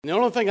The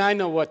only thing I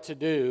know what to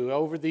do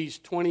over these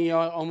 20,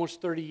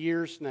 almost 30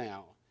 years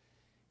now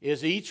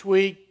is each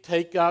week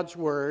take God's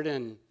Word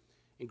and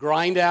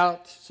grind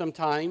out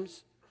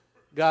sometimes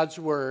God's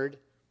Word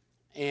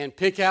and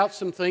pick out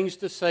some things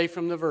to say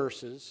from the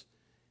verses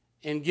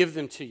and give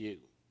them to you.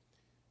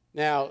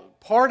 Now,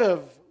 part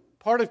of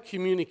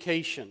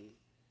communication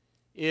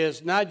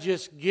is not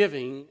just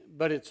giving,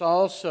 but it's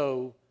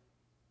also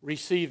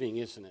receiving,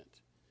 isn't it?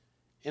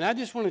 And I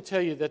just want to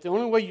tell you that the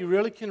only way you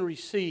really can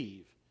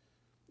receive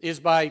is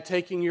by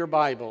taking your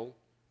Bible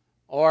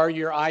or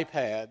your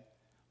iPad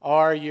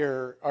or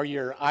your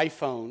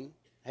iPhone.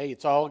 Hey,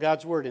 it's all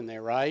God's Word in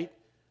there, right?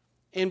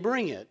 And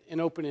bring it and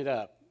open it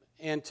up.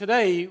 And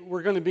today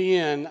we're going to be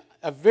in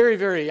a very,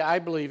 very, I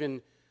believe,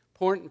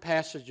 important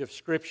passage of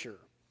Scripture.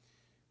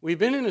 We've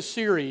been in a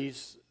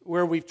series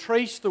where we've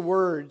traced the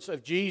words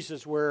of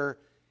Jesus where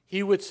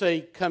He would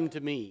say, "Come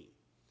to me."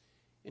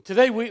 And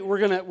today we're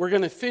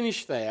going to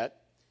finish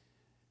that.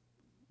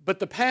 But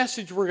the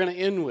passage we're going to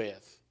end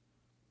with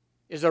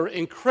is an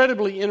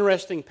incredibly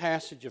interesting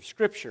passage of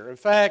Scripture. In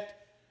fact,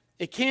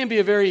 it can be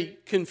a very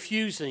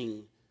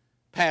confusing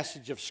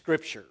passage of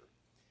Scripture.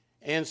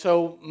 And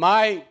so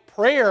my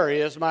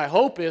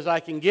hope is I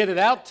can get it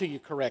out to you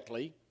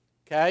correctly,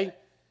 okay?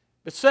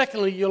 But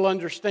secondly, you'll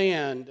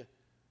understand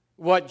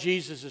what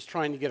Jesus is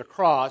trying to get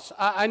across.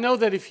 I know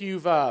that if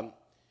you've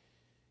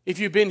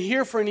been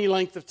here for any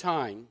length of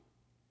time,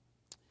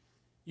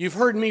 you've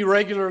heard me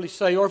regularly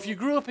say, or if you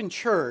grew up in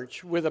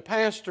church with a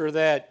pastor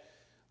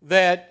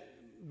that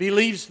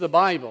believes the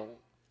Bible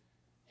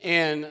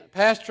and a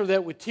pastor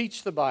that would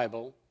teach the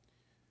Bible,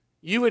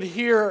 you would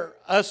hear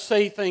us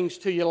say things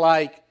to you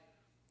like,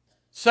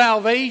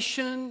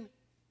 salvation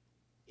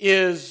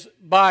is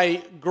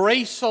by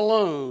grace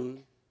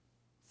alone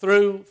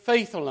through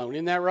faith alone.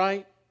 Isn't that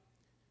right?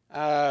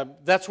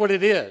 That's what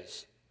it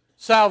is.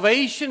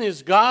 Salvation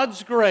is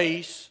God's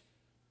grace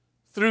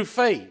through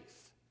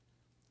faith.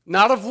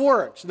 Not of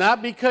works,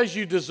 not because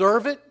you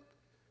deserve it,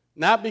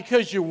 not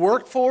because you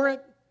work for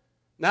it,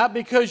 not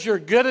because you're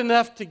good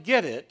enough to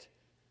get it,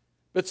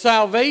 but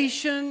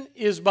salvation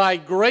is by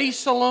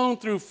grace alone,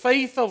 through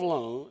faith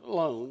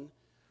alone.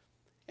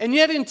 And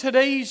yet in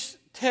today's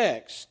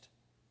text,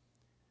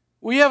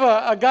 we have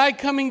a guy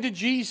coming to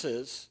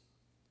Jesus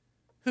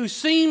who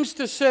seems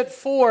to set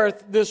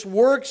forth this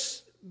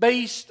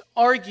works-based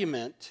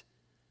argument,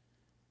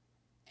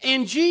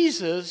 and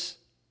Jesus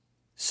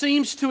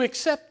seems to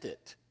accept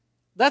it.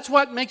 That's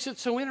what makes it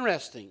so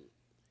interesting.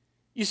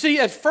 You see,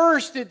 at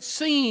first it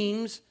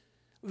seems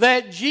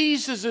that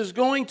Jesus is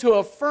going to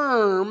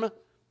affirm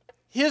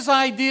His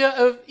idea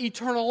of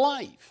eternal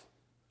life.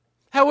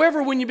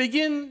 However, when you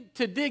begin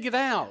to dig it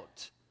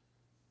out,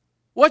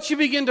 what you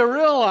begin to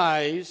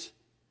realize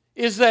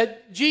is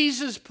that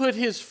Jesus put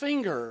His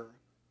finger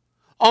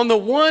on the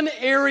one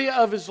area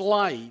of His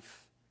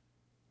life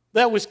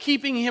that was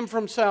keeping Him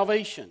from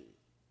salvation,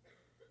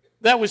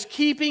 that was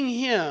keeping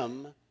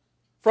Him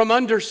from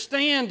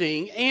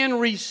understanding and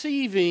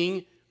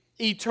receiving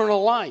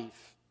eternal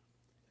life.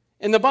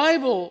 And the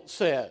Bible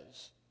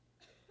says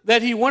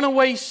that He went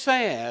away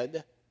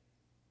sad,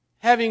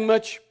 having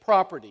much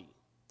property.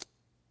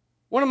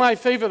 One of my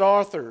favorite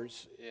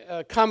authors,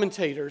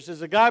 commentators,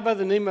 is a guy by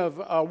the name of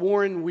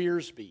Warren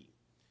Wiersbe.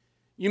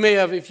 You may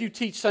have, if you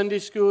teach Sunday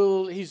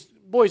school, he's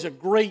a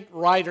great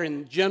writer in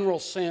the general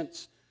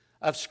sense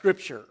of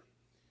Scripture.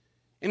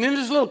 And in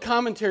his little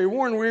commentary,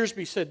 Warren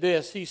Wiersbe said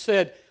this. He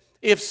said,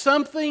 if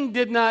something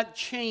did not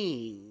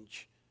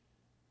change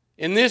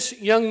in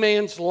this young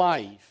man's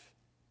life,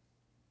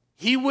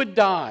 he would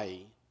die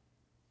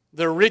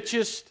the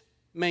richest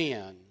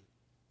man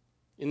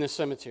in the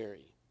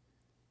cemetery.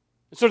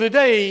 And so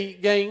today,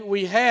 gang,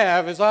 we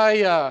have, as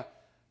I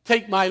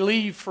take my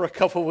leave for a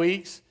couple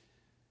weeks,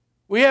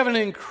 we have an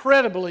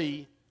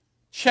incredibly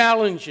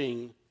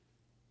challenging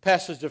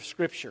passage of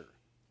Scripture.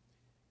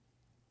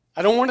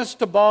 I don't want us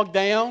to bog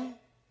down.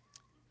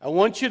 I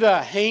want you to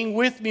hang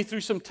with me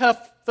through some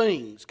tough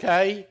things,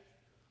 okay?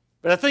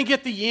 But I think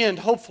at the end,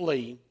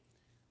 hopefully,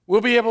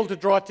 we'll be able to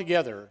draw it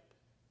together.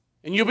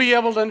 And you'll be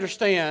able to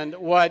understand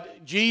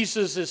what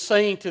Jesus is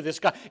saying to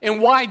this guy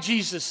and why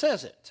Jesus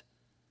says it.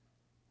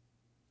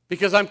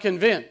 Because I'm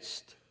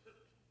convinced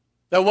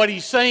that what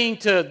He's saying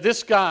to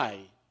this guy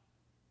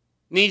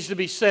needs to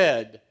be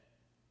said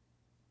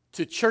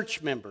to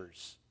church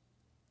members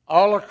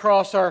all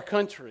across our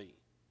country,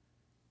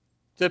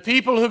 to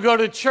people who go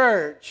to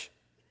church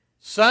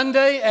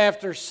Sunday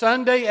after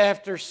Sunday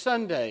after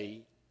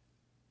Sunday,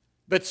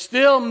 but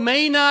still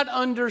may not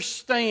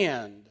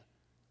understand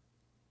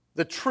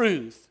the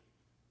truth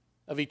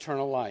of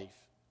eternal life.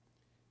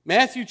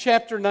 Matthew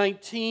chapter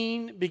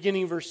 19,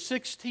 beginning verse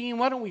 16.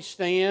 Why don't we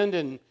stand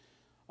in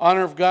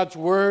honor of God's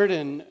Word,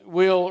 and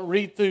we'll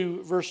read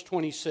through verse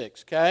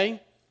 26,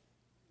 okay?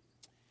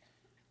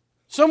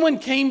 Someone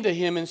came to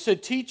Him and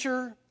said,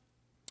 "Teacher,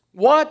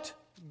 what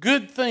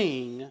good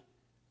thing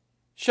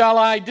shall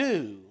I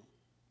do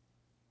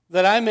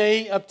that I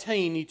may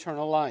obtain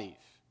eternal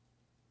life?"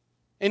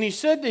 And He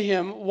said to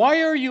him,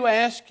 "Why are you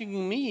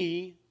asking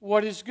me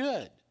what is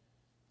good?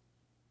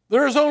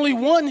 There is only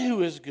one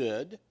who is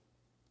good.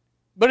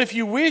 But if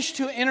you wish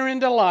to enter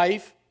into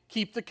life,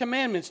 keep the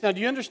commandments. Now,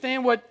 do you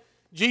understand what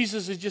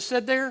Jesus has just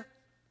said there?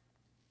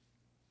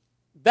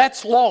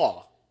 That's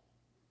law.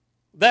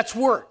 That's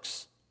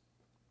works.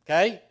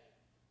 Okay?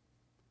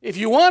 If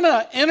you want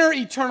to enter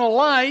eternal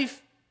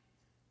life,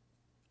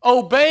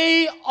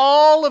 obey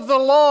all of the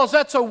laws.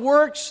 That's a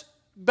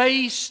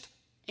works-based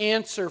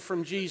answer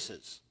from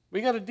Jesus.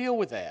 We got to deal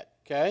with that,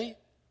 okay?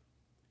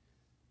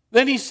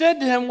 Then he said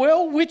to him,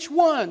 well, which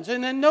ones?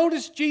 And then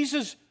notice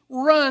Jesus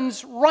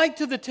runs right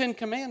to the 10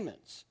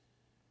 Commandments.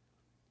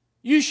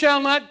 You shall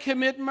not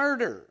commit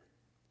murder.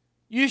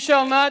 You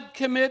shall not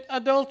commit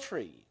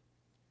adultery.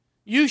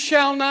 You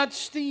shall not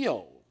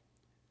steal.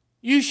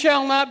 You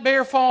shall not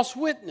bear false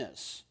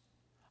witness.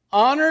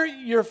 Honor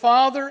your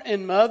father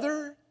and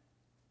mother.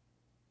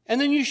 And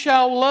then you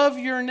shall love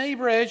your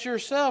neighbor as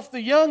yourself.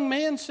 The young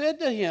man said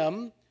to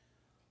him,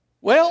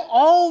 well,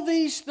 all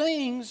these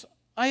things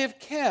I have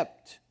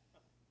kept.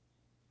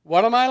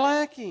 What am I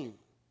lacking?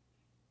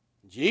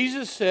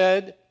 Jesus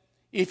said,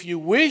 if you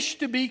wish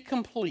to be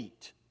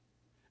complete,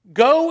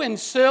 go and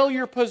sell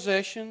your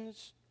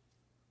possessions,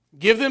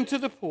 give them to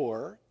the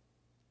poor,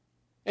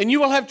 and you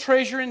will have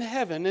treasure in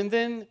heaven. And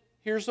then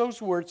here's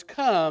those words,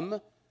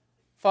 come,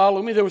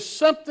 follow me. There was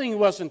something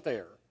wasn't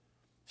there,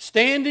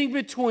 standing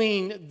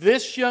between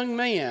this young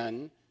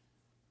man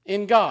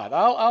and God.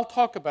 I'll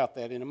talk about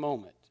that in a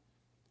moment.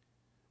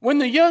 When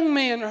the young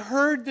man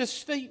heard this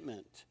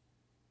statement,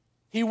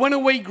 he went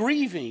away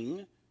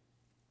grieving,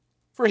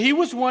 for he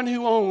was one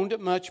who owned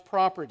much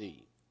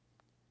property.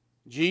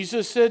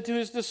 Jesus said to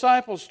his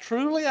disciples,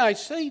 truly I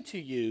say to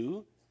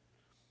you,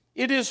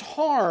 it is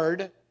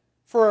hard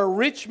for a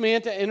rich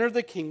man to enter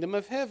the kingdom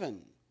of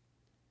heaven.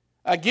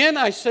 Again,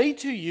 I say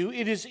to you,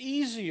 it is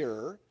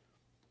easier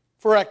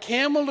for a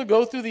camel to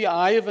go through the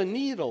eye of a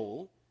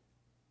needle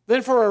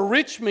than for a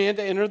rich man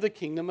to enter the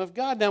kingdom of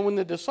God. Now, when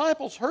the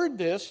disciples heard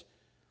this,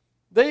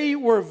 they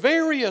were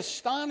very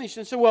astonished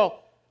and said,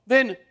 well,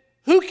 then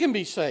who can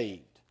be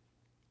saved?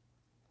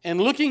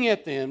 And looking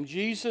at them,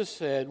 Jesus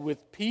said,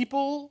 with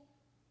people,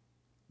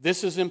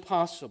 this is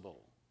impossible.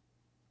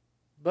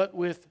 But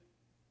with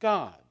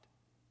God,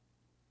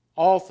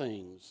 all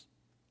things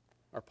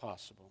are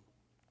possible.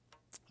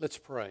 Let's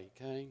pray,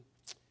 okay?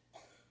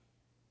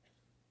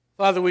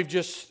 Father, we've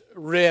just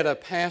read a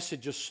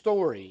passage, a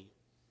story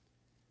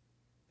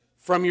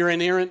from your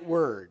inerrant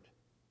word.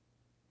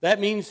 That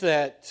means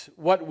that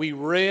what we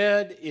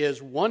read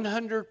is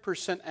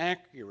 100%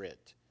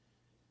 accurate.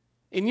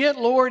 And yet,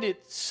 Lord,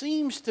 it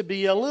seems to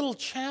be a little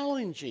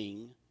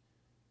challenging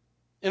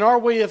in our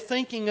way of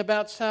thinking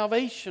about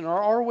salvation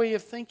or our way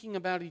of thinking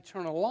about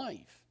eternal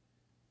life.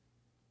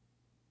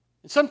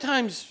 And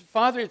sometimes,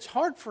 Father, it's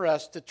hard for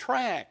us to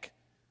track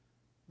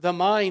the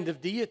mind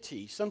of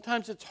deity.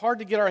 Sometimes it's hard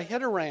to get our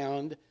head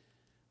around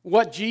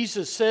what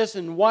Jesus says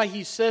and why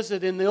he says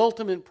it in the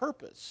ultimate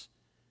purpose.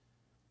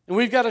 And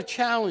we've got a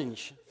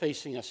challenge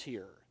facing us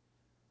here.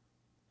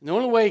 And the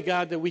only way,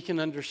 God, that we can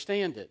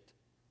understand it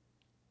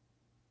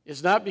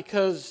is not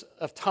because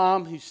of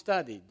Tom who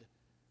studied,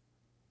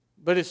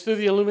 but it's through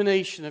the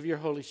illumination of your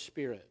Holy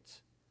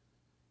Spirit.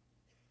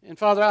 And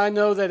Father, I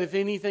know that if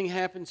anything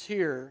happens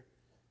here,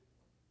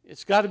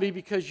 it's got to be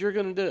because you're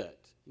going to do it.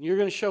 And you're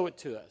going to show it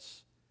to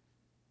us.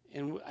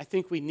 And I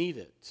think we need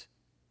it.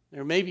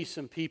 There may be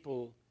some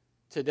people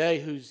today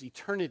whose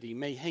eternity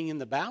may hang in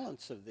the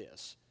balance of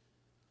this.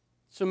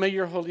 So may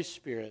your Holy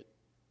Spirit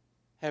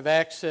have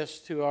access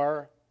to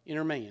our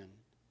inner man.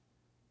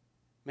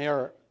 May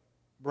our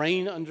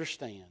brain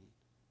understand.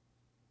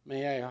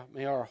 May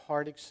our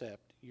heart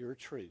accept your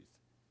truth.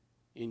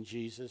 In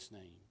Jesus'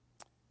 name,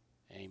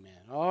 amen.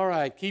 All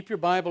right, keep your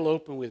Bible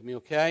open with me,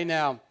 okay?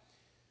 Now,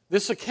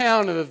 this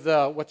account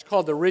of what's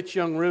called the rich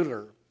young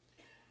ruler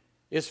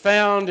is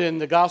found in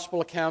the gospel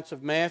accounts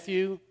of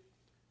Matthew,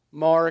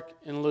 Mark,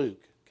 and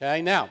Luke.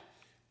 Okay, now,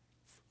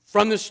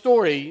 from the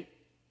story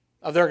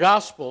of their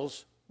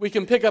gospels, we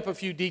can pick up a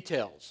few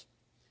details.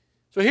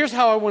 So here's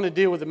how I want to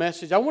deal with the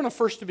message. I want to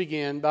first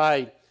begin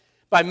by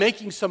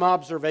making some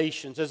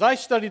observations. As I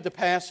studied the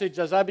passage,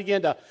 as I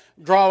began to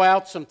draw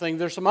out some things,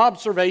 there's some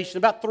observations,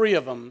 about 3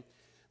 of them,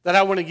 that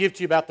I want to give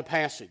to you about the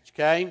passage,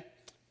 okay?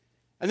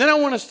 And then I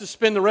want us to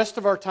spend the rest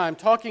of our time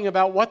talking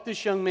about what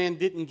this young man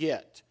didn't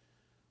get,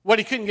 what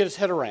he couldn't get his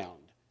head around,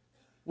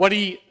 what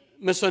he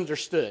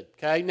misunderstood,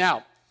 okay?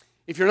 Now,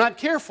 if you're not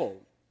careful,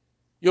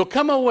 you'll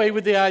come away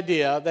with the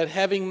idea that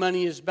having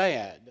money is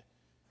bad,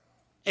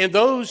 and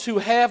those who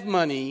have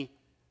money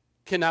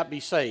cannot be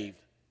saved.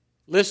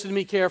 Listen to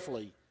me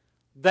carefully.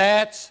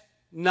 That's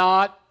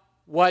not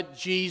what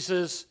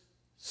Jesus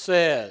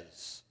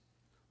says.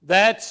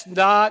 That's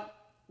not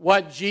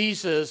what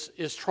Jesus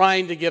is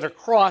trying to get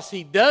across.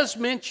 He does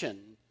mention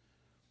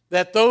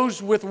that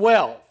those with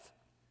wealth,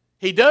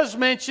 he does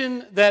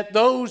mention that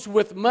those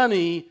with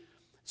money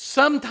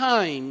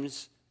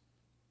sometimes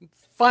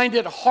find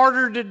it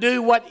harder to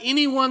do what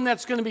anyone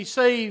that's going to be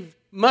saved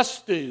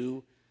must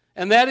do,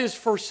 and that is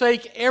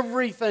forsake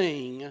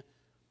everything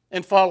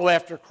and follow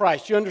after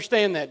Christ. You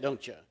understand that,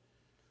 don't you?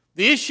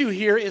 The issue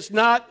here is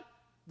not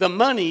the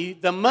money.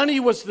 The money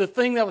was the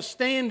thing that was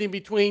standing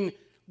between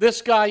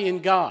this guy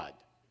and God.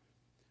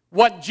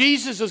 What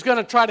Jesus is going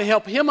to try to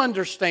help him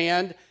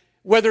understand,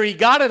 whether he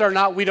got it or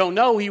not, we don't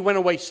know. He went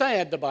away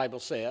sad, the Bible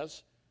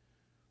says.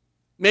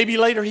 Maybe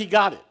later he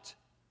got it.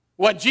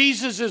 What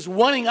Jesus is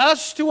wanting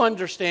us to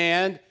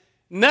understand,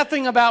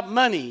 nothing about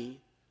money,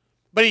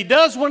 but he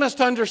does want us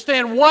to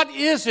understand what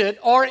is it,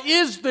 or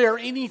is there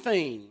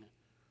anything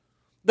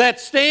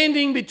that's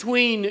standing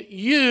between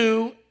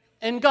you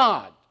and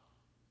God?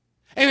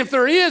 And if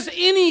there is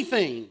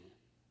anything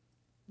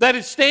that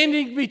is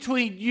standing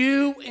between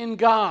you and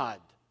God,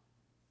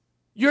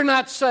 you're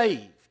not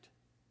saved.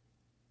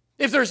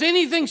 If there's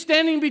anything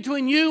standing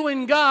between you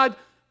and God,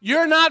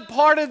 you're not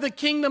part of the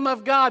kingdom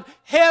of God.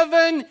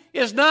 Heaven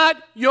is not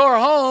your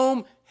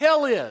home.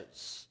 Hell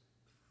is.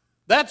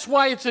 That's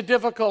why it's a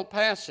difficult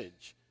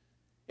passage.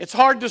 It's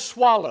hard to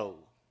swallow,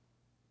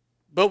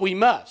 but we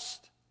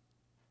must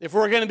if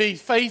we're going to be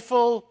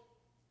faithful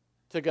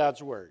to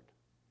God's word.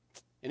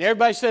 And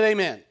everybody said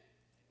amen.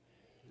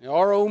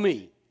 Or oh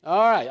me.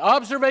 All right,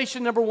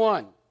 observation number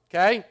 1,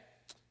 okay?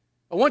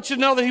 I want you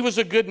to know that he was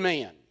a good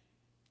man.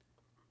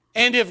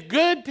 And if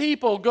good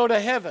people go to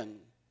heaven,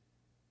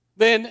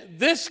 then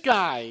this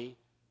guy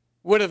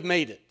would have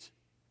made it.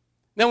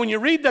 Now, when you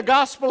read the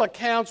gospel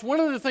accounts, one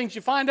of the things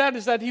you find out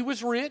is that he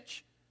was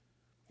rich.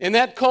 In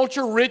that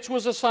culture, rich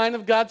was a sign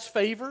of God's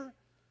favor.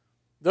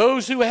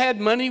 Those who had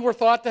money were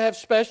thought to have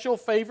special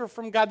favor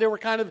from God. They were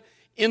kind of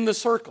in the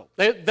circle.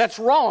 That's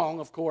wrong,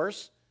 of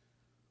course,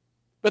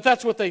 but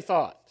that's what they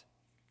thought.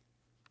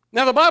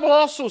 Now, the Bible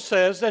also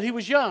says that he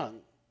was young.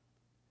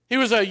 He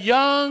was a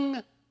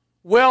young,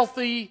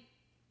 wealthy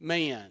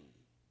man.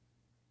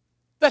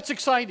 That's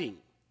exciting.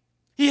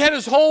 He had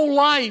his whole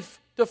life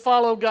to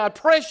follow God.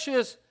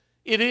 Precious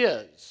it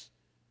is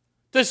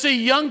to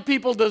see young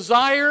people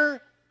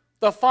desire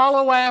to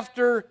follow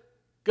after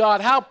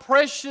God. How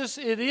precious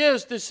it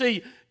is to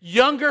see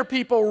younger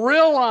people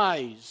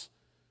realize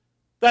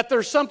that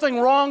there's something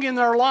wrong in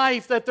their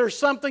life, that there's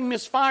something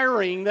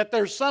misfiring, that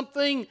there's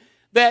something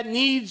that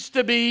needs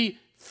to be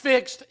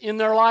fixed in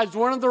their lives.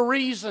 One of the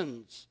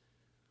reasons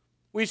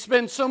we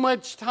spend so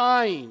much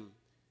time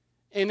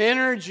and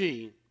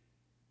energy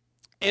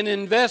and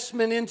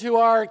investment into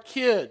our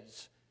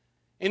kids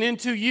and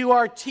into you,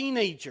 our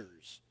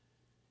teenagers,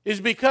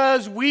 is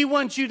because we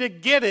want you to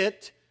get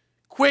it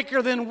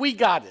quicker than we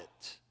got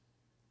it.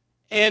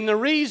 And the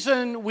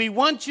reason we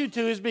want you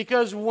to is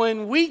because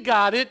when we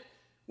got it,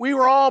 we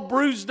were all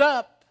bruised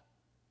up.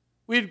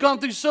 We'd gone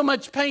through so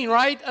much pain,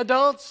 right,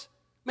 adults?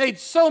 Made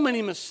so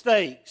many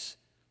mistakes,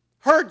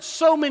 hurt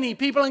so many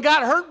people, and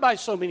got hurt by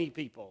so many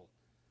people.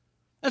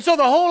 And so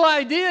the whole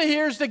idea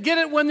here is to get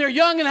it when they're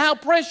young, and how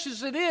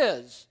precious it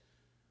is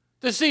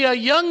to see a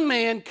young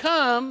man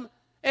come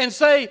and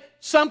say,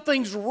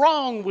 something's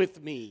wrong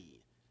with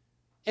me,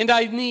 and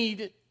I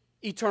need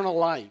eternal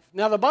life.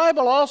 Now, the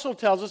Bible also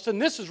tells us,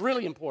 and this is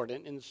really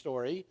important in the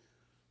story,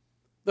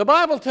 the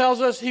Bible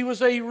tells us he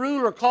was a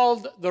ruler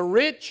called the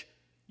rich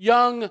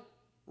young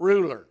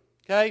ruler,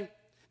 okay?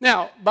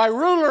 Now, by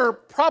ruler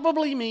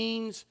probably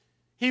means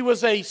he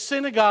was a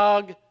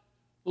synagogue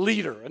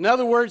leader. In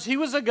other words, he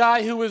was a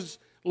guy who was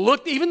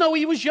looked, even though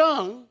he was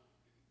young,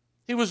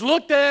 he was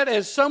looked at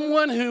as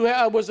someone who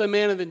was a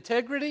man of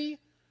integrity.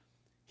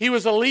 He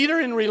was a leader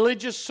in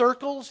religious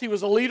circles. He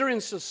was a leader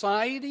in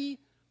society.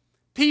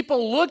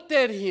 People looked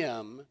at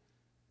him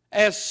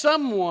as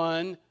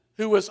someone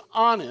who was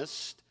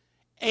honest,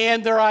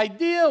 and their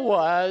idea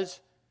was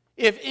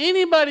if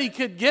anybody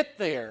could get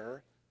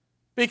there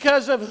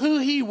because of who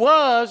he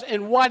was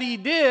and what he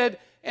did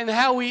and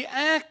how he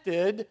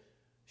acted,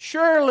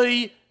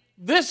 surely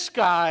this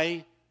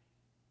guy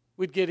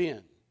would get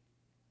in.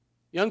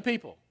 Young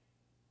people,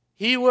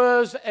 he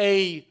was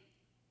a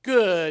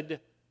good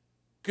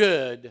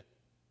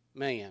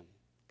man.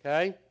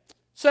 Okay?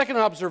 Second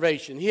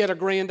observation, he had a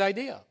grand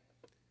idea.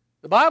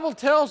 The Bible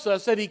tells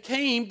us that he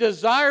came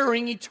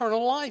desiring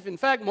eternal life. In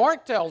fact,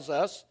 Mark tells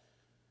us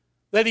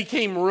that he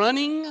came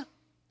running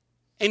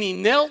and he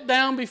knelt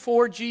down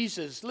before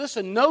Jesus.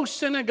 Listen, no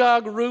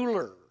synagogue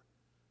ruler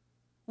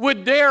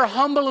would dare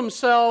humble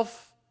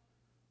himself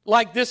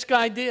like this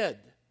guy did.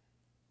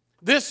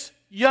 This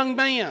young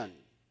man,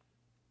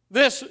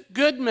 this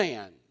good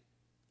man,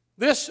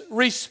 this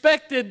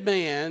respected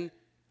man,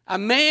 a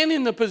man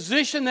in the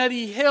position that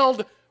he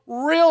held,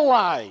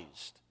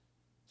 realized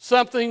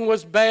something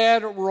was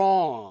bad,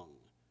 wrong,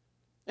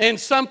 and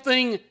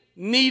something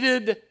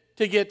needed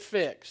to get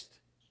fixed.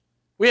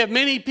 We have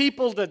many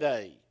people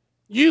today,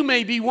 you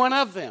may be one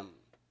of them,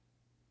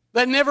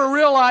 that never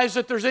realize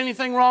that there's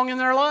anything wrong in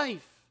their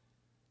life.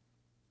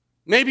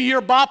 Maybe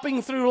you're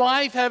bopping through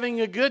life,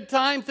 having a good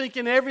time,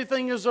 thinking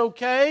everything is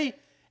okay,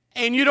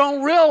 and you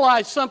don't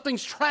realize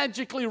something's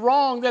tragically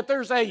wrong, that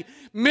there's a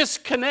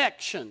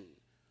misconnection.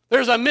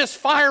 There's a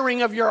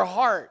misfiring of your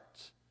heart.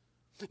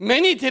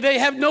 Many today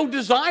have no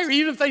desire,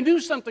 even if they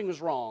knew something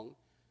was wrong,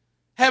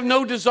 have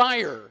no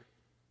desire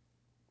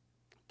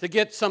to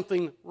get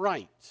something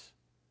right.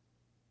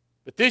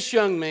 But this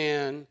young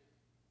man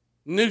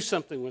knew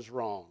something was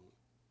wrong.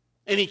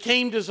 And he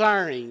came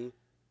desiring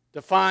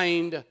to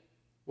find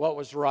what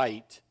was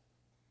right.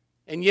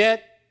 And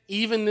yet,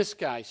 even this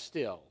guy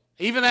still,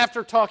 even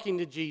after talking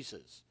to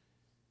Jesus,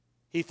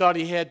 he thought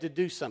he had to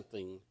do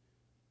something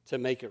to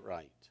make it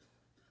right.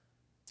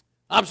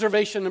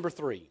 Observation number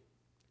 3.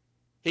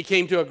 He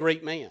came to a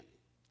great man.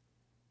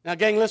 Now,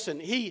 gang, listen,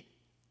 he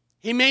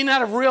may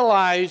not have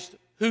realized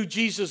who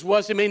Jesus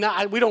was.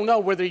 We don't know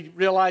whether he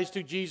realized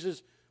who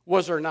Jesus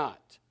was or not.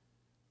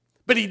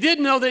 But he did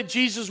know that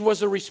Jesus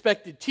was a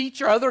respected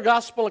teacher. Other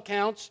gospel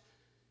accounts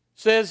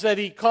says that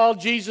he called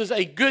Jesus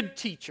a good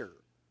teacher.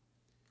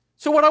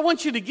 So what I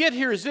want you to get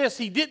here is this.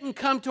 He didn't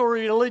come to a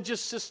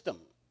religious system.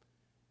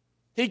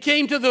 He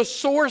came to the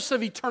source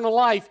of eternal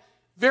life.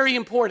 Very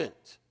important.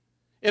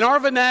 In our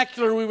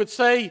vernacular, we would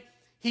say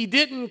he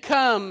didn't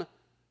come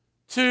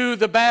to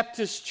the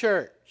Baptist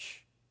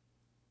church,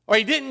 or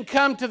he didn't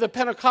come to the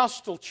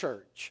Pentecostal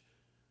church,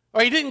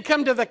 or he didn't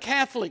come to the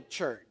Catholic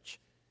church.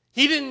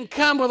 He didn't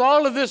come with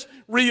all of this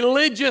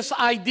religious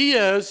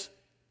ideas.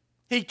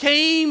 He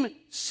came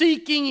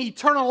seeking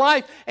eternal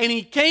life, and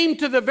he came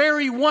to the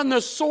very one,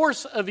 the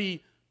source of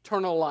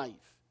eternal life.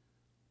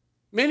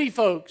 Many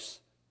folks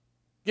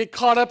get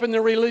caught up in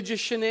their religious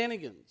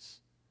shenanigans.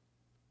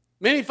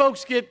 Many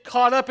folks get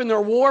caught up in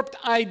their warped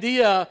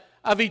idea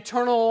of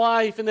eternal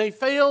life, and they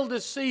fail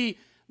to see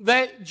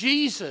that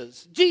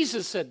Jesus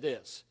said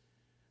this,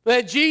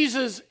 that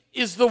Jesus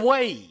is the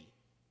way,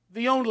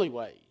 the only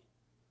way.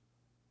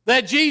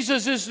 That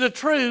Jesus is the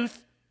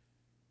truth,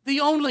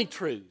 the only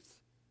truth.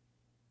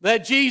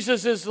 That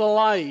Jesus is the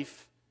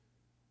life,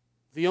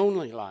 the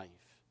only life.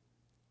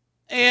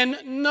 And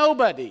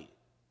nobody,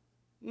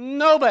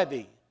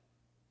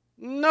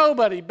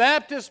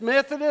 Baptist,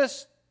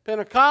 Methodist,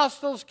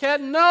 Pentecostals,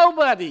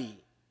 nobody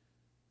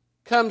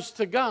comes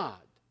to God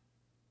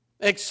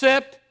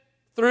except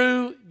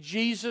through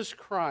Jesus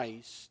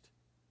Christ.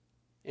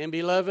 And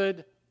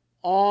beloved,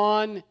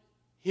 on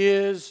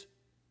His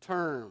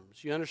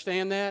terms. You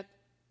understand that?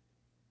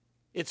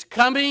 It's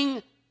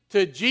coming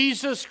to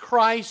Jesus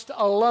Christ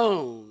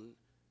alone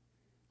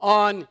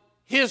on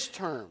His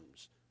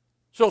terms.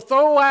 So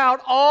throw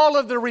out all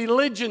of the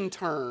religion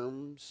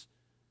terms.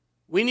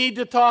 We need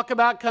to talk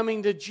about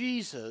coming to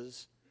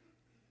Jesus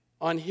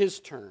on His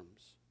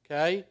terms.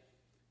 Okay?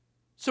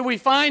 So we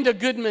find a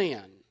good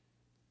man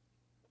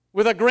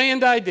with a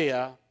grand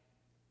idea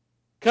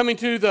coming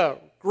to the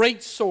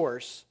great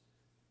source,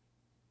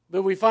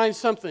 but we find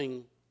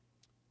something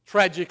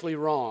tragically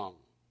wrong.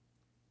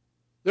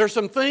 There are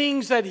some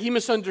things that he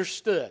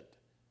misunderstood.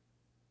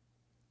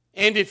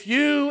 And if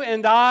you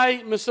and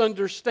I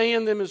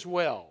misunderstand them as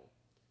well,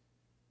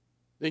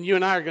 then you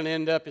and I are going to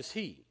end up as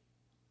he,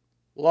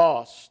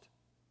 lost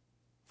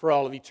for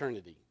all of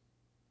eternity.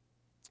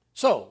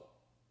 So,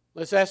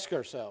 let's ask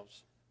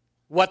ourselves,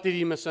 what did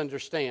he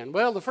misunderstand?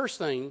 Well, the first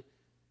thing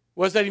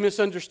was that he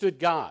misunderstood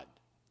God.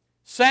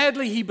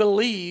 Sadly, he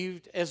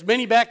believed, as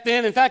many back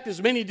then, in fact,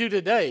 as many do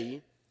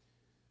today,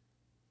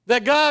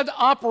 that God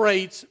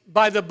operates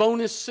by the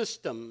bonus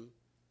system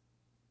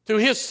to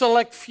His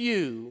select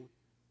few,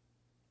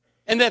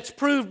 and that's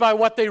proved by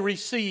what they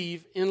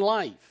receive in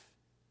life.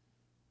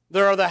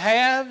 There are the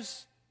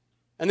haves,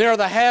 and there are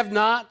the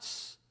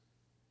have-nots,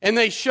 and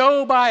they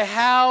show by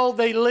how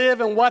they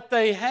live and what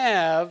they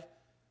have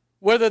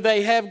whether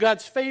they have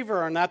God's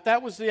favor or not.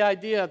 That was the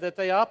idea that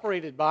they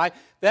operated by.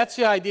 That's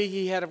the idea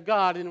he had of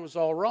God, and it was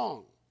all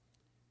wrong.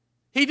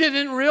 He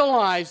didn't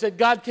realize that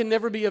God can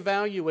never be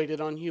evaluated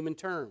on human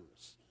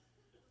terms.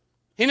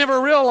 He never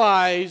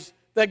realized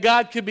that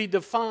God could be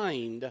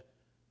defined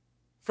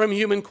from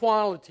human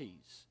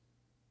qualities.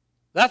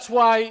 That's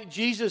why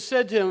Jesus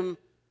said to him,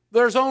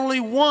 there's only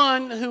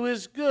one who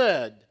is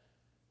good,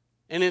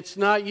 and it's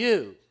not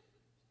you.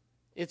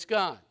 It's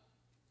God.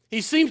 He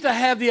seems to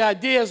have the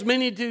idea, as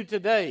many do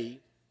today,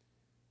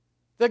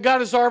 that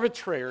God is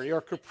arbitrary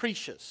or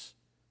capricious.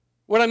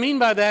 What I mean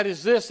by that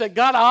is this, that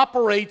God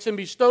operates and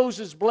bestows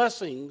His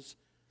blessings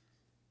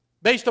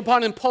based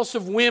upon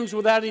impulsive whims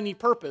without any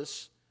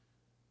purpose,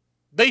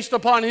 based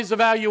upon His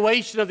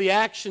evaluation of the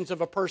actions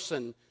of a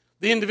person,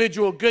 the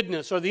individual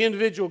goodness or the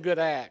individual good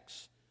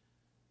acts.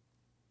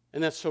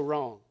 And that's so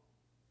wrong.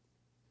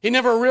 He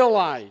never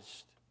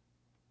realized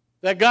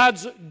that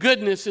God's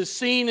goodness is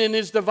seen in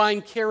His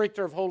divine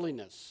character of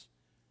holiness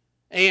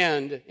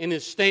and in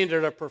His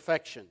standard of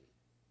perfection.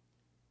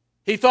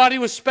 He thought He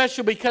was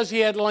special because He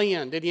had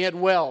land and He had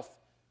wealth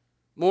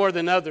more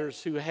than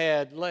others who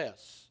had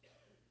less.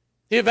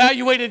 He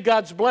evaluated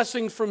God's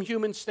blessings from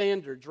human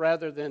standards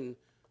rather than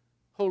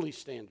holy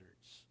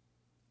standards.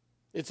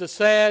 It's a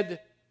sad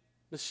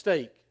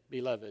mistake,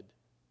 beloved,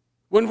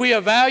 when we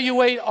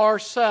evaluate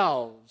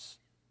ourselves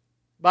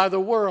by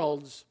the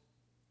world's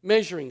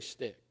measuring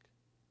stick.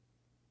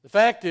 The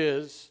fact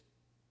is,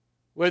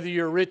 whether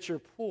you're rich or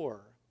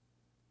poor,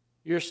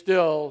 you're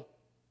still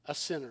a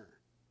sinner.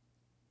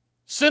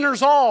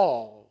 Sinners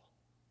all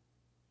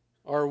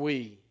are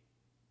we,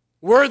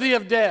 worthy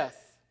of death,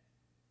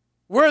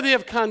 worthy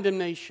of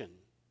condemnation,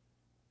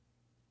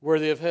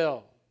 worthy of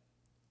hell.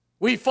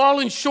 We've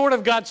fallen short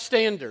of God's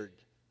standard.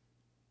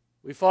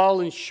 We've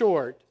fallen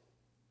short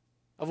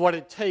of what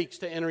it takes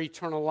to enter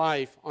eternal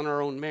life on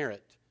our own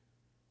merit.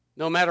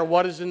 No matter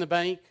what is in the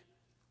bank,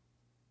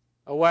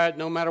 or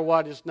no matter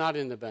what is not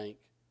in the bank.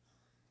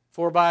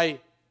 For by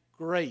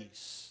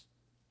grace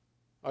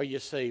are you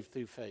saved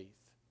through faith.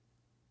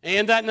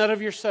 And that not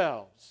of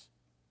yourselves.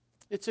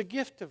 It's a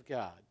gift of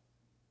God,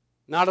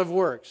 not of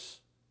works,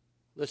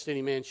 lest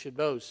any man should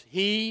boast.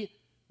 He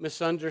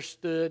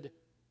misunderstood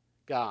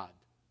God.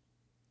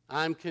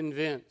 I'm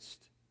convinced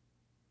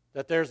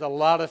that there's a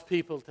lot of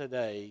people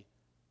today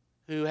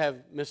who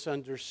have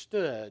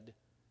misunderstood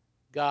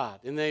God.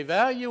 And they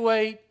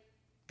evaluate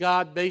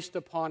God based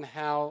upon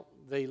how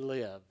they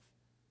live.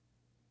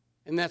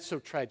 And that's so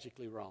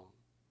tragically wrong.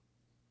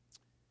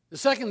 The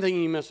second thing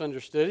he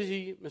misunderstood is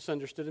he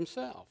misunderstood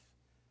himself.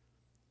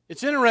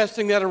 It's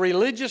interesting that a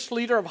religious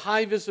leader of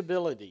high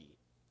visibility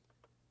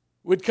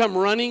would come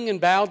running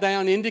and bow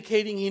down,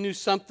 indicating he knew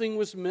something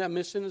was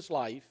amiss in his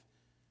life.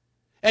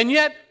 And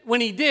yet,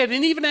 when he did,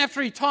 and even after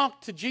he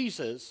talked to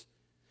Jesus,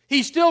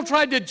 he still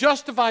tried to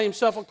justify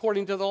himself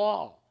according to the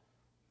law.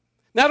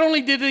 Not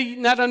only did he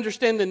not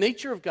understand the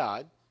nature of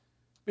God,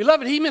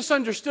 beloved, he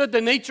misunderstood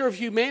the nature of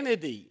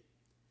humanity.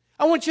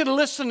 I want you to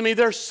listen to me.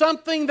 There's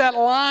something that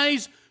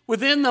lies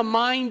within the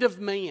mind of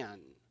man.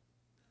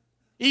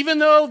 Even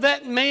though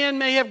that man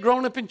may have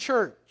grown up in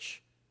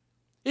church,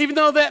 even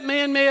though that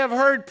man may have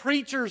heard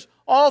preachers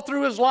all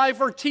through his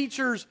life or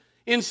teachers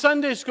in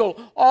Sunday school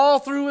all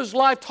through his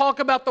life talk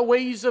about the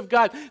ways of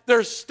God,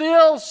 there's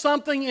still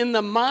something in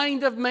the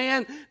mind of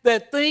man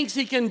that thinks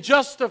he can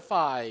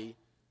justify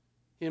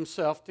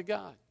himself to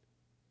God.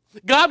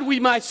 God, we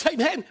might say,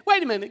 man,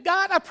 wait a minute,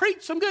 God, I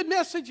preached some good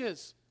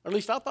messages. Or at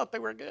least I thought they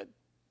were good.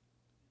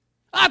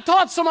 I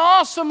taught some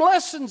awesome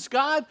lessons,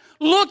 God.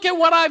 Look at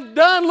what I've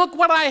done. Look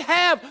what I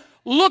have.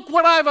 Look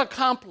what I've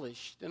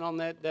accomplished. And on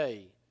that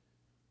day,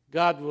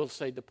 God will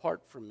say,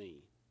 depart from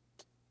me.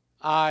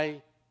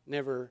 I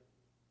never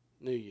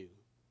knew you.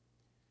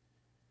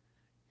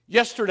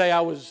 Yesterday,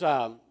 I was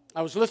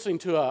listening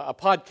to a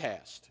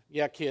podcast.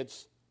 Yeah,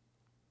 kids,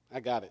 I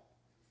got it.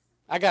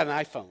 I got an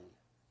iPhone.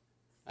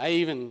 I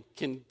even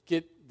can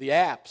get the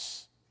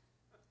apps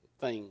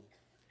thing.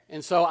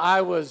 And so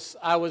I was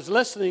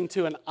listening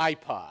to an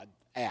iPod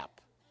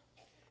app.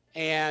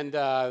 And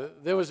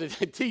there was a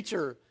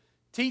teacher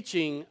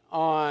teaching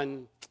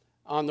on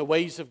the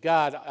ways of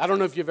God. I don't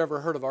know if you've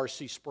ever heard of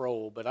R.C.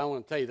 Sproul, but I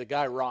want to tell you, the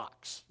guy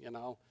rocks,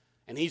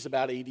 And he's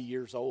about 80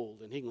 years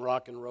old, and he can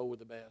rock and roll with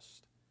the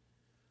best.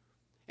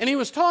 And he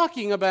was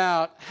talking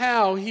about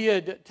how he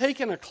had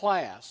taken a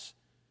class,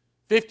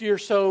 50 or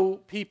so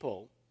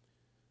people,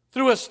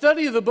 through a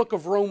study of the book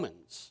of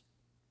Romans.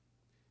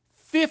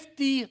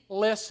 50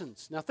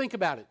 lessons. Now think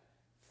about it.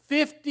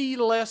 50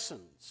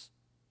 lessons.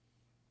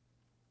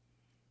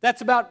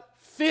 That's about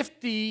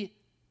 50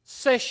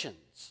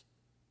 sessions.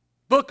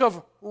 Book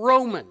of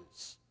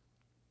Romans.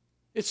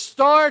 It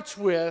starts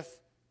with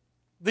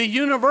the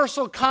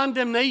universal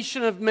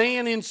condemnation of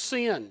man in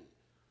sin.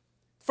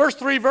 First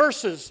 3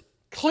 verses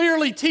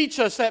clearly teach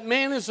us that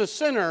man is a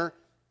sinner.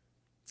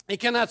 He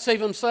cannot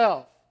save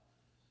himself.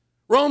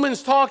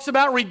 Romans talks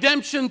about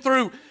redemption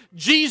through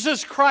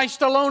Jesus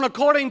Christ alone,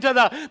 according to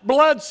the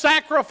blood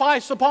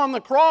sacrifice upon the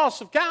cross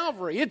of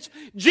Calvary. It's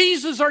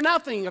Jesus or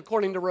nothing,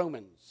 according to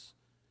Romans.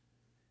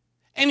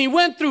 And he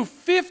went through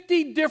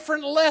 50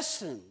 different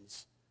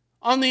lessons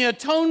on the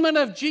atonement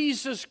of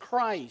Jesus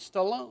Christ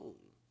alone.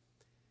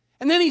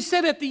 And then he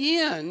said at the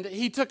end,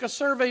 he took a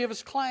survey of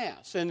his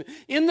class. And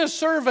in the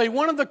survey,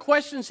 one of the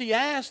questions he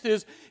asked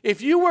is,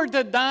 if you were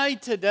to die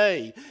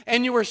today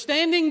and you were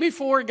standing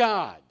before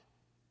God,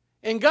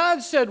 and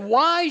God said,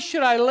 why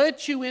should I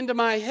let you into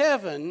my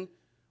heaven?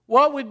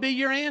 What would be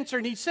your answer?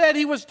 And he said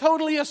he was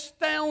totally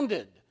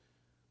astounded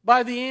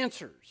by the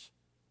answers.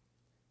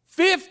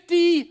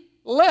 50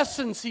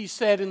 lessons, he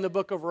said, in the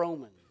book of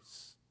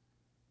Romans.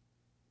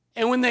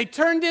 And when they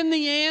turned in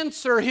the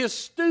answer, his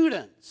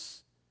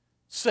students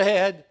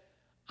said,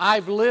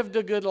 I've lived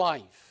a good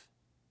life.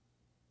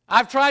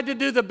 I've tried to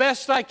do the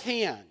best I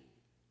can.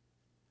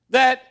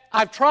 That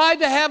I've tried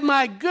to have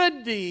my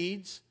good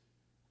deeds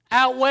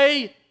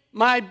outweigh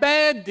my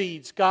bad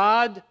deeds,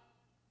 God,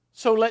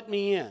 so let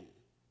me in.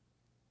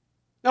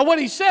 Now what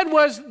he said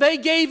was they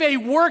gave a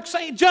work,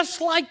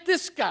 just like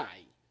this guy.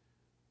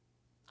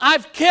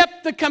 I've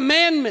kept the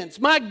commandments.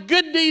 My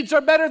good deeds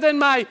are better than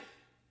my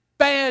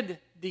bad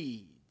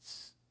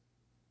deeds.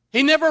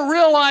 He never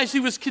realized he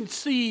was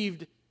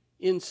conceived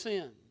in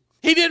sin.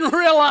 He didn't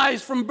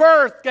realize from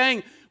birth,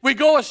 gang, we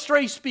go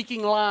astray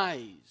speaking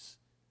lies.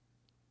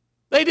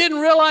 They didn't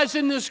realize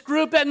in this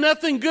group that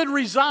nothing good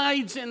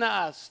resides in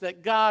us,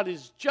 that God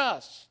is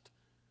just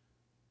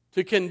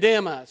to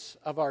condemn us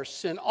of our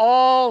sin.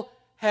 All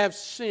have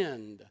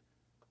sinned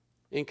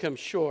and come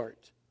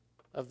short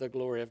of the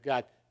glory of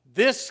God.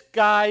 This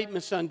guy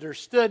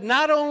misunderstood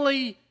not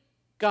only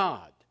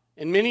God,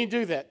 and many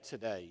do that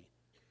today,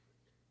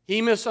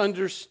 he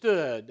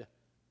misunderstood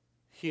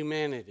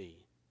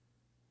humanity.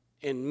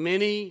 And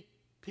many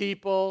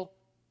people,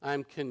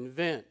 I'm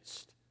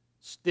convinced,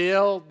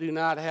 still do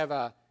not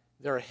have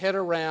their head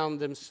around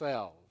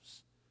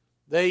themselves.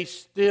 They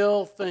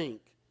still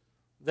think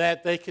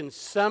that they can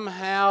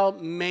somehow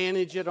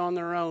manage it on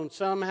their own,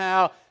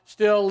 somehow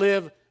still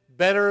live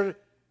better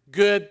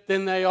good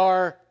than they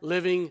are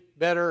living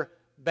better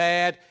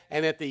bad.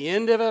 And at the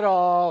end of it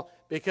all,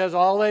 because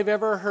all they've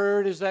ever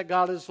heard is that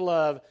God is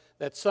love,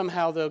 that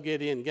somehow they'll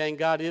get in. Gang,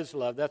 God is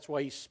love. That's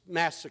why He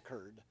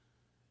massacred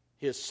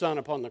His Son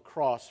upon the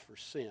cross for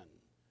sin.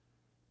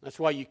 That's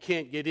why you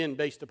can't get in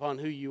based upon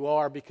who you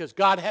are, because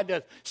God had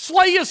to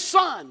slay His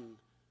Son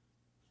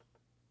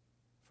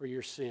for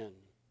your sin.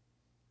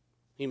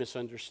 He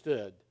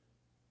misunderstood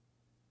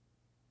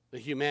the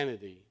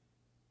humanity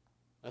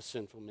of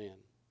sinful men.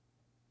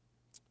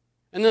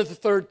 And then the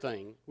third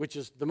thing, which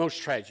is the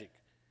most tragic,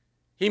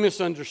 He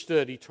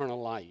misunderstood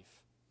eternal life.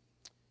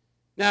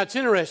 Now, it's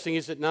interesting,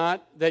 is it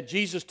not, that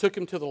Jesus took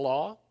him to the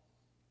law?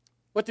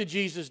 What did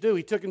Jesus do?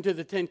 He took him to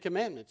the Ten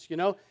Commandments. You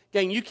know,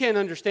 gang, you can't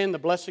understand the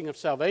blessing of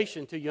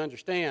salvation until you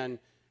understand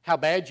how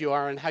bad you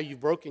are and how you've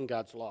broken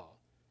God's law.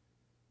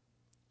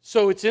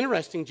 So it's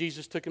interesting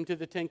Jesus took him to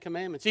the Ten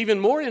Commandments. Even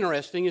more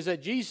interesting is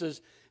that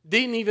Jesus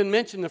didn't even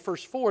mention the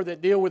first four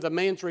that deal with a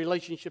man's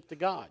relationship to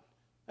God.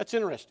 That's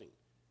interesting.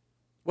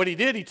 What He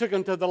did, He took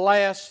him to the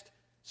last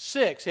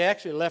six. He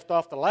actually left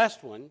off the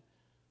last one.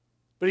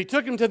 But He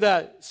took him to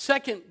the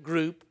second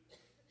group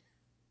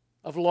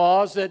of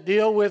laws that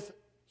deal with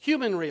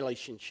human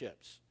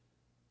relationships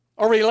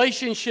or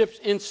relationships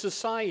in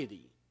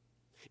society.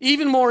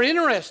 Even more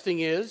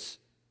interesting is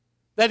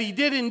that He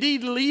did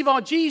indeed leave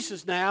on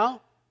Jesus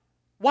now.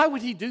 Why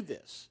would He do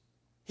this?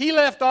 He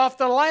left off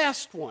the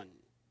last one.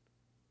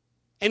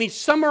 And He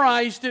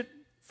summarized it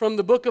from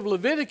the book of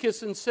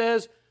Leviticus and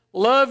says,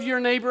 love your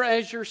neighbor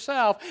as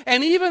yourself.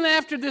 And even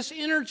after this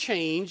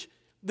interchange,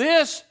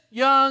 this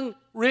young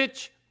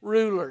rich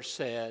ruler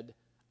said,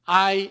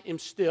 I am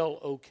still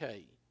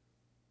okay.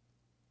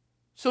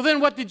 So then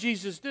what did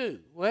Jesus do?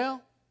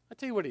 Well, I'll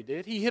tell you what He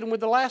did. He hit him with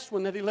the last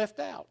one that He left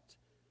out.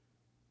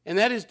 And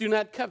that is, do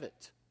not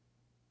covet.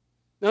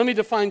 Now let me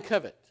define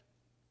covet.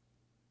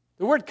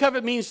 The word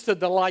covet means to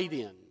delight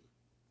in,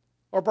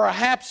 or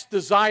perhaps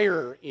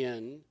desire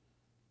in,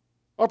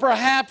 or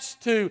perhaps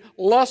to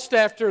lust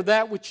after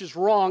that which is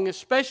wrong,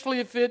 especially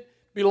if it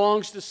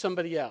belongs to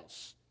somebody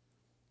else.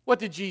 What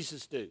did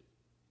Jesus do?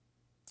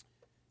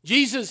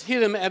 Jesus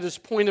hit him at his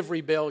point of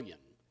rebellion.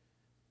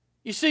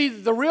 You see,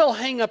 the real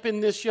hang-up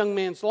in this young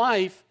man's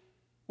life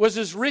was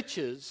his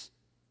riches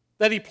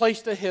that he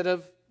placed ahead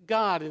of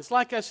God. And it's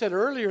like I said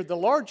earlier, the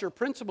larger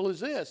principle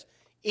is this.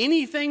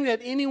 Anything that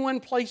anyone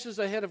places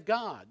ahead of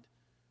God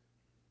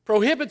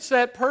prohibits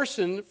that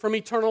person from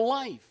eternal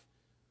life.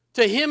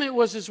 To him it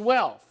was his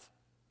wealth.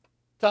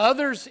 To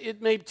others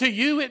to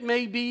you it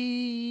may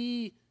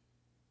be,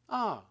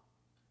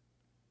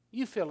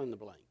 you fill in the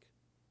blank.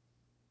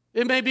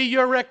 It may be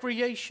your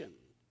recreation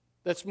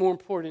that's more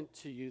important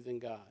to you than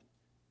God.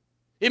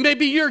 It may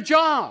be your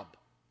job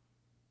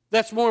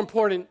that's more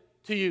important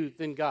to you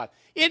than God.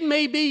 It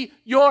may be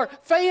your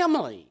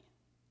family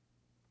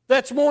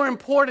that's more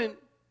important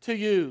to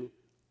you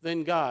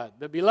than God.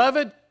 But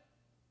beloved,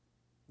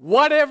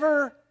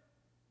 whoever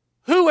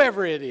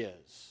it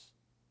is,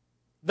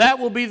 that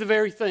will be the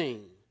very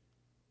thing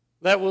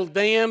that will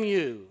damn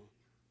you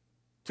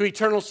to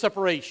eternal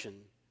separation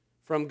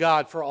from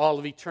God for all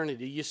of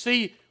eternity. You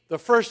see, the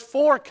first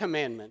four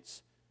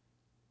commandments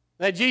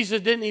that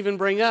Jesus didn't even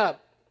bring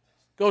up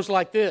goes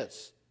like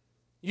this.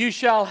 You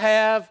shall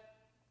have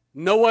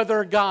no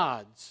other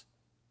gods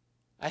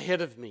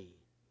ahead of me.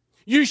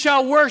 You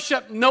shall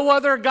worship no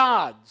other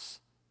gods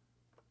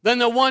than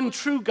the one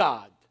true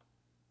God.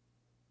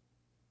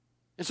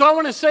 And so I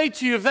want to say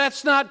to you, if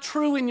that's not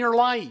true in your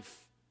life,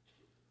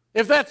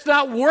 if that's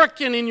not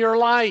working in your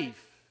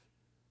life,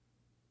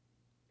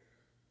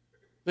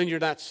 then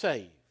you're not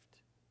saved.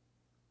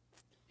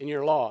 And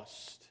you're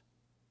lost.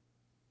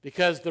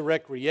 Because the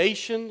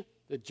recreation,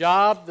 the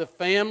job, the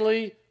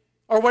family,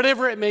 or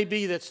whatever it may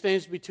be that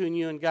stands between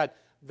you and God,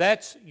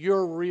 that's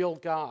your real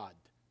God.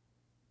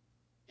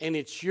 And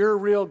it's your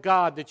real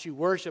God that you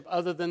worship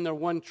other than the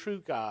one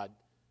true God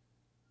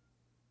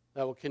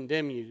that will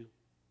condemn you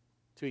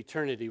to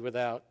eternity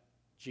without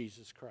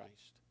Jesus Christ.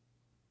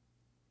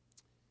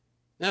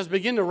 Now, as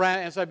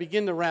I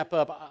begin to wrap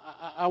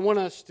up, I want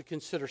us to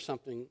consider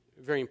something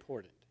very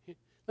important.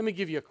 Let me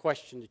give you a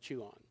question to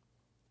chew on.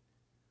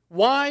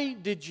 Why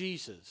did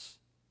Jesus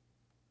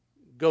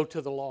go to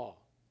the law?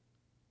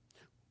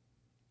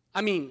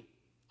 I mean,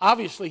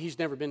 obviously he's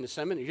never been to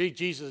seminary.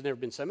 Jesus has never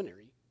been to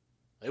seminary.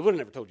 They would have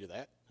never told you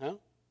that, huh?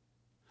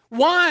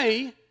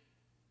 Why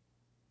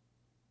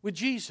would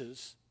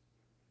Jesus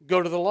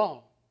go to the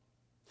law?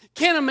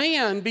 Can a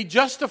man be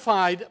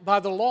justified by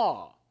the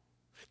law?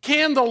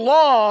 Can the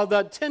law,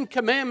 the Ten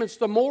Commandments,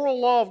 the moral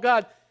law of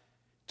God,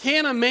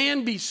 can a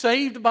man be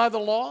saved by the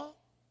law?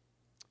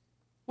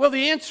 Well,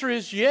 the answer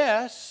is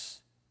yes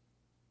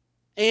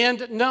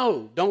and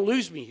no. Don't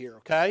lose me here,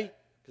 okay?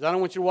 Because I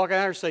don't want you to walk out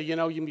here and say, you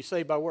can be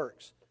saved by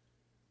works.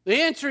 The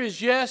answer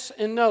is yes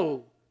and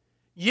no.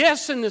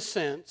 Yes, in the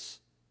sense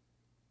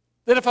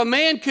that if a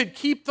man could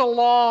keep the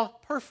law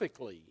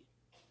perfectly,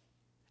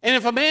 and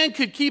if a man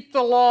could keep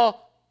the law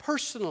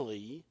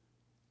personally,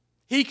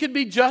 he could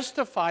be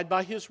justified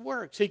by his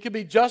works. He could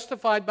be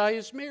justified by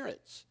his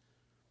merits.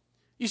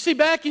 You see,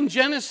 back in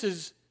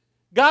Genesis,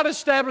 God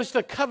established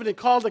a covenant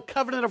called the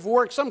covenant of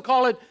works. Some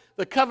call it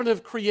the covenant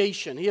of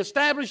creation. He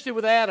established it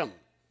with Adam.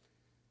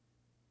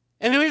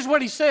 And here's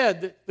what he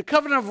said. The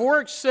covenant of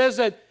works says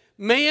that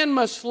man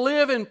must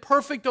live in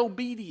perfect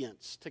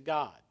obedience to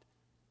God.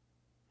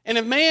 And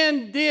if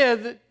man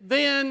did,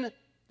 then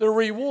the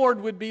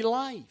reward would be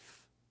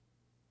life.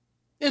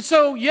 And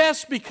so,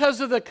 yes,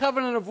 because of the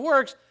covenant of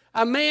works,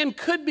 a man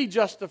could be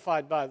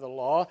justified by the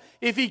law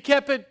if he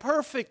kept it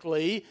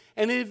perfectly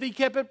and if he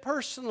kept it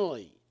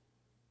personally.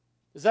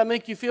 Does that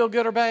make you feel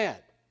good or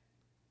bad?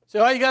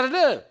 So all you got to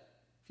do,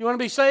 if you want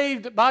to be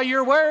saved by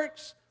your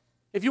works,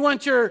 if you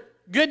want your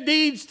good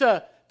deeds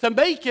to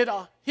make it,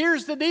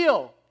 here's the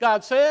deal.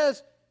 God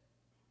says,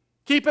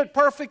 keep it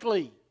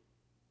perfectly.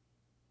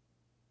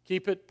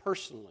 Keep it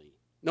personally.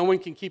 No one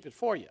can keep it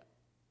for you.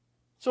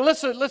 So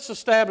let's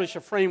establish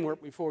a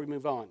framework before we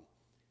move on.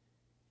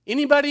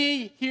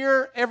 Anybody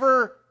here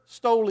ever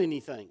stole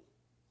anything?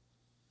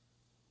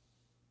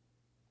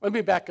 Let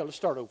me back up. Let's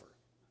start over.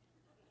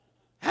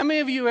 How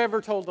many of you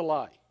ever told a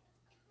lie?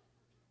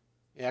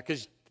 Yeah,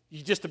 because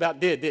you just about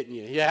did, didn't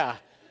you?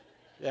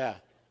 Yeah.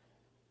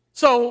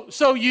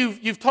 So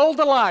you've told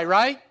a lie,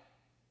 right?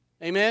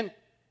 Amen?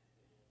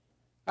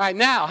 All right,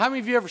 now, how many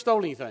of you ever stole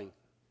anything?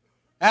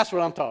 That's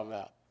what I'm talking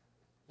about.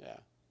 Yeah.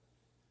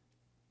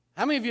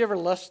 How many of you ever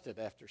lusted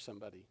after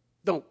somebody?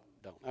 Don't.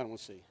 I don't want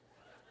to see.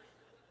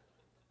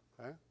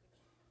 Okay.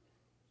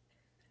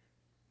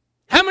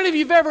 How many of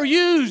you have ever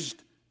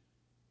used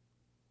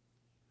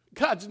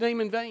God's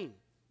name in vain?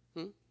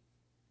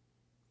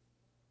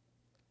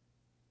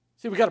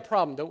 See, we got a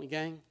problem, don't we,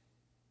 gang?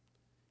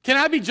 Can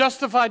I be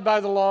justified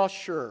by the law?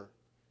 Sure.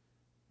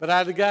 But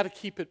I've got to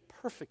keep it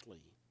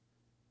perfectly.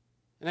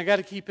 And I got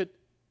to keep it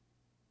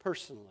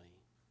personally.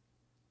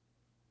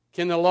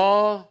 Can the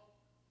law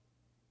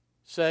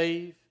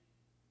save?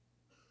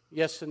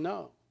 Yes and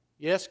no.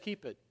 Yes,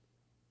 keep it.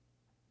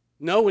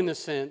 No, in the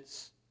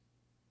sense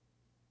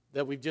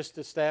that we've just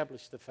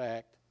established the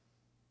fact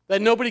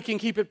that nobody can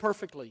keep it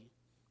perfectly.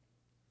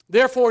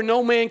 Therefore,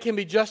 no man can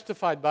be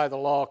justified by the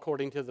law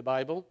according to the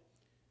Bible.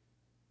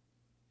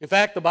 In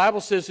fact, the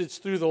Bible says it's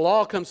through the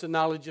law comes the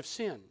knowledge of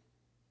sin.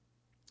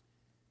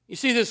 You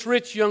see, this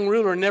rich young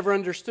ruler never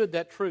understood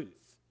that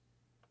truth.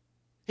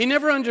 He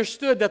never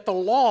understood that the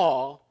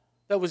law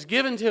that was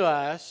given to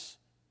us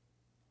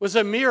was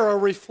a mirror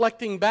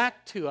reflecting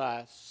back to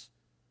us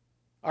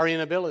our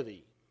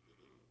inability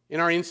and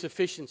our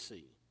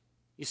insufficiency.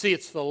 You see,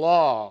 it's the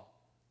law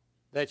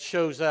that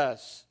shows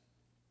us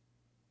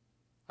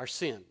our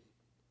sin.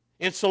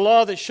 It's the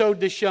law that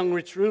showed this young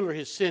rich ruler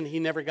his sin. He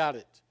never got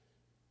it.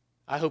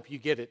 I hope you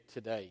get it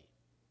today.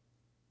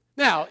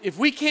 Now, if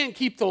we can't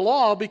keep the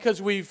law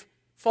because we've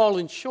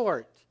fallen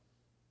short,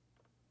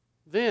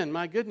 then,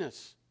 my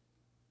goodness,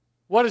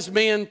 what is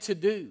man to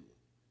do?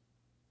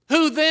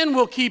 Who then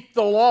will keep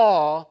the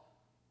law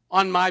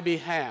on my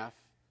behalf,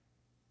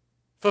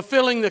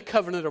 fulfilling the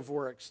covenant of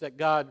works that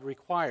God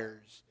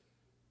requires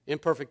in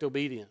perfect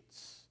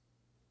obedience?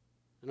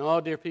 And oh,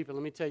 dear people,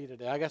 let me tell you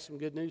today, I got some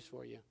good news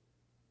for you.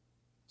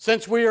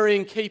 Since we are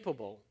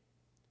incapable,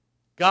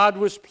 God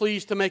was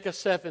pleased to make a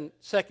second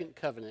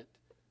covenant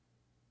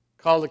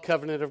called the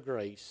covenant of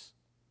grace.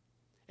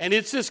 And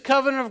it's this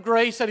covenant of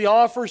grace that He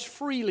offers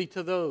freely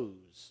to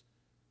those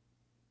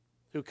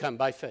who come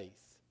by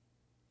faith.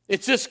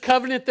 It's this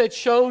covenant that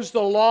shows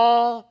the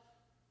law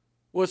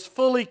was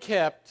fully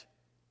kept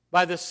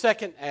by the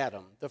second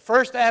Adam. The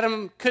first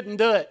Adam couldn't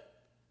do it.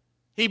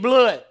 He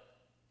blew it.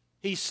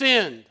 He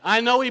sinned.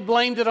 I know he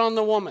blamed it on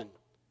the woman,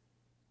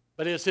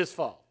 but it was his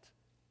fault.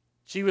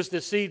 She was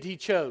deceived, he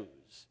chose.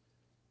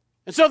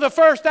 And so the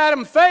first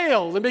Adam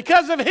failed, and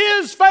because of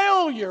his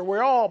failure,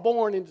 we're all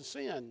born into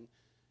sin,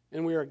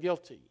 and we are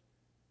guilty.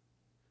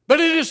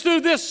 But it is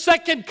through this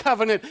second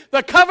covenant,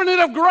 the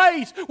covenant of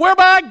grace,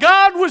 whereby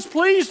God was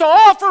pleased to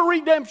offer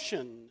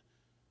redemption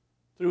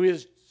through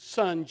His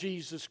Son,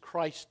 Jesus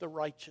Christ the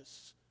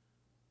righteous,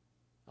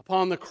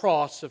 upon the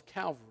cross of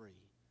Calvary,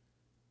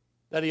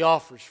 that He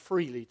offers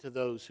freely to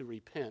those who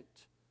repent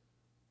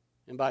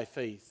and by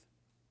faith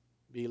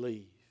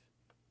believe.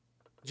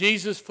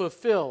 Jesus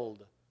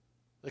fulfilled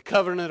the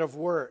covenant of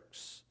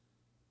works.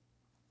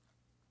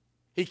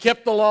 He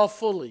kept the law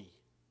fully,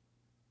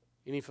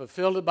 and He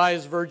fulfilled it by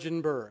His virgin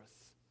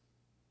birth,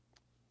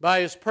 by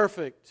His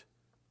perfect,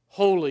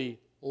 holy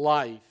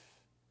life,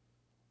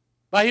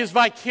 by His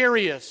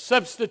vicarious,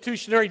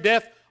 substitutionary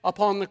death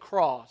upon the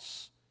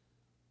cross,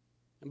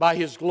 and by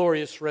His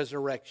glorious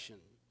resurrection.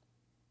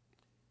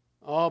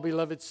 Oh,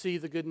 beloved, see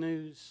the good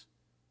news.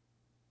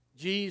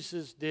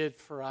 Jesus did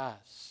for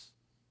us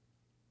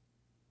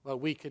what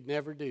we could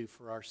never do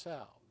for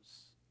ourselves.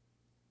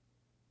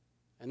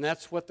 And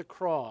that's what the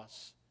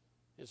cross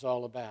is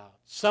all about.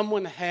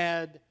 Someone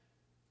had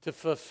to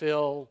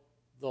fulfill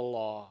the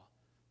law.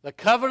 The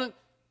covenant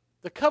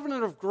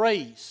of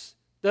grace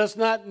does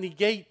not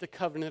negate the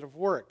covenant of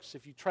works,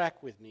 if you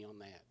track with me on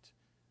that.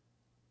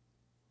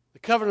 The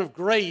covenant of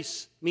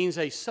grace means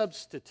a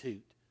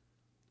substitute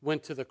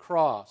went to the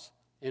cross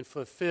and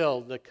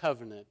fulfilled the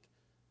covenant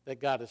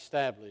that God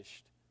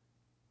established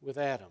with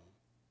Adam.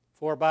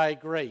 For by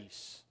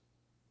grace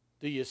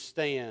do you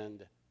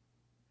stand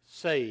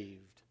saved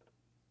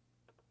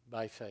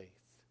by faith.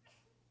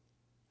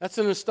 That's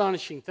an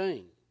astonishing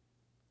thing.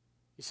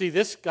 You see,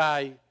 this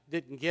guy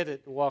didn't get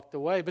it and walked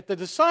away, but the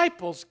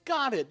disciples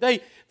got it.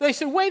 They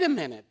said, wait a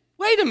minute.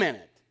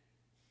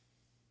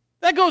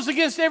 That goes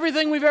against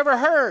everything we've ever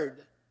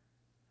heard.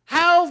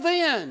 How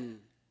then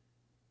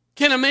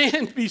can a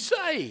man be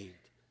saved?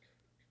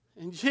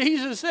 And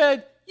Jesus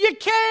said, you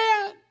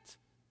can't.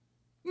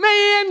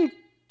 Man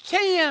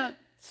can't.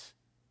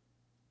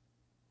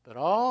 But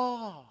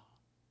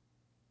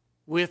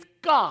with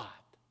God,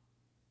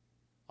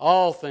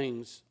 all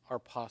things are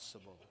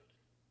possible.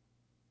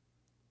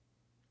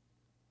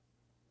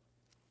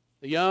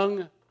 The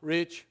young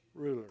rich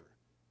ruler,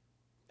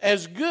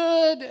 as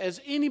good as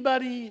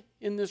anybody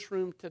in this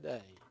room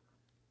today,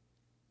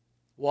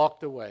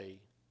 walked away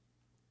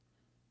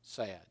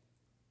sad.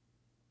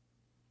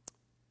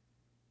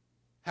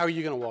 How are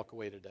you going to walk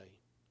away today?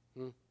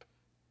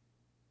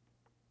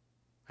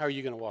 How are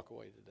you going to walk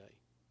away today?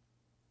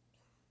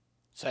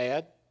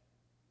 Sad?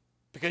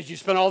 Because you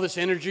spent all this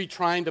energy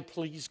trying to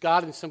please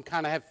God and some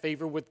kind of have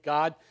favor with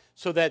God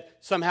so that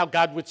somehow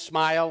God would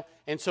smile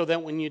and so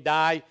that when you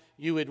die,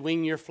 you would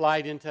wing your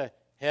flight into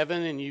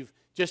heaven and you've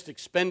just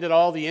expended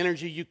all the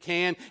energy you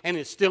can and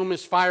it's still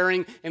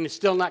misfiring and it's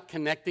still not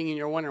connecting and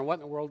you're wondering, what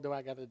in the world do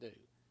I got to do?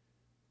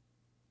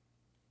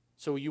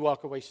 So will you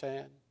walk away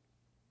sad?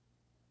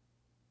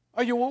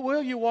 Or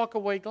will you walk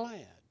away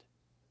glad?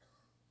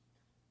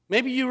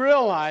 Maybe you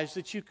realize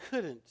that you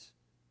couldn't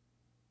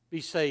be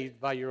saved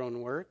by your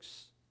own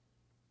works.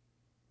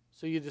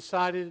 So you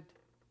decided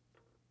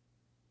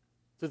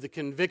through the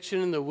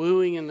conviction and the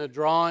wooing and the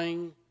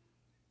drawing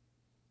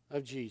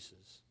of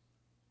Jesus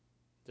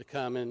to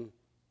come and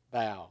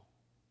bow,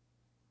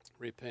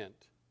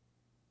 repent,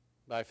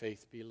 by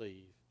faith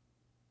believe,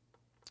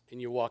 and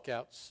you walk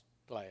out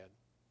glad.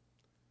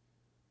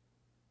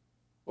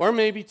 Or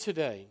maybe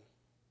today,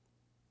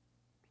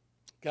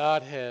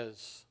 God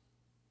has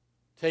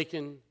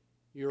taken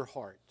your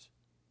heart,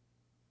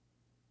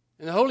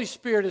 and the Holy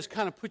Spirit has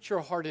kind of put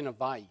your heart in a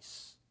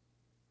vice.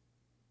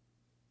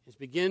 He's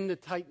beginning to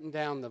tighten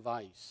down the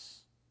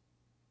vice,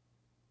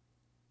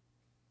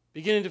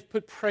 beginning to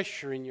put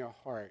pressure in your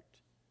heart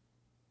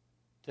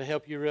to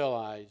help you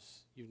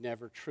realize you've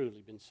never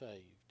truly been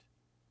saved.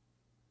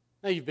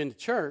 Now, you've been to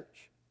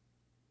church.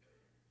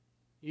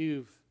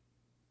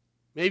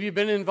 Maybe you've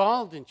been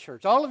involved in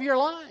church all of your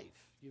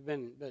life.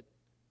 But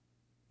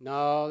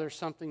no, there's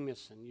something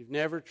missing. You've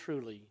never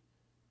truly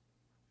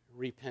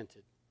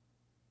repented.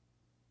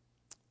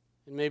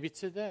 And maybe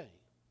today,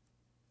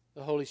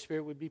 the Holy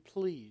Spirit would be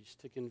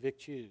pleased to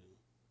convict you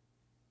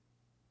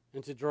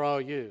and to draw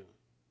you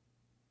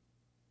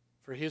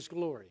for His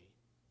glory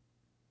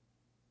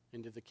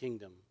into the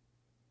kingdom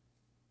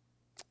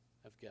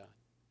of God.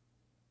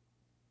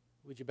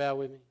 Would you bow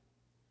with me?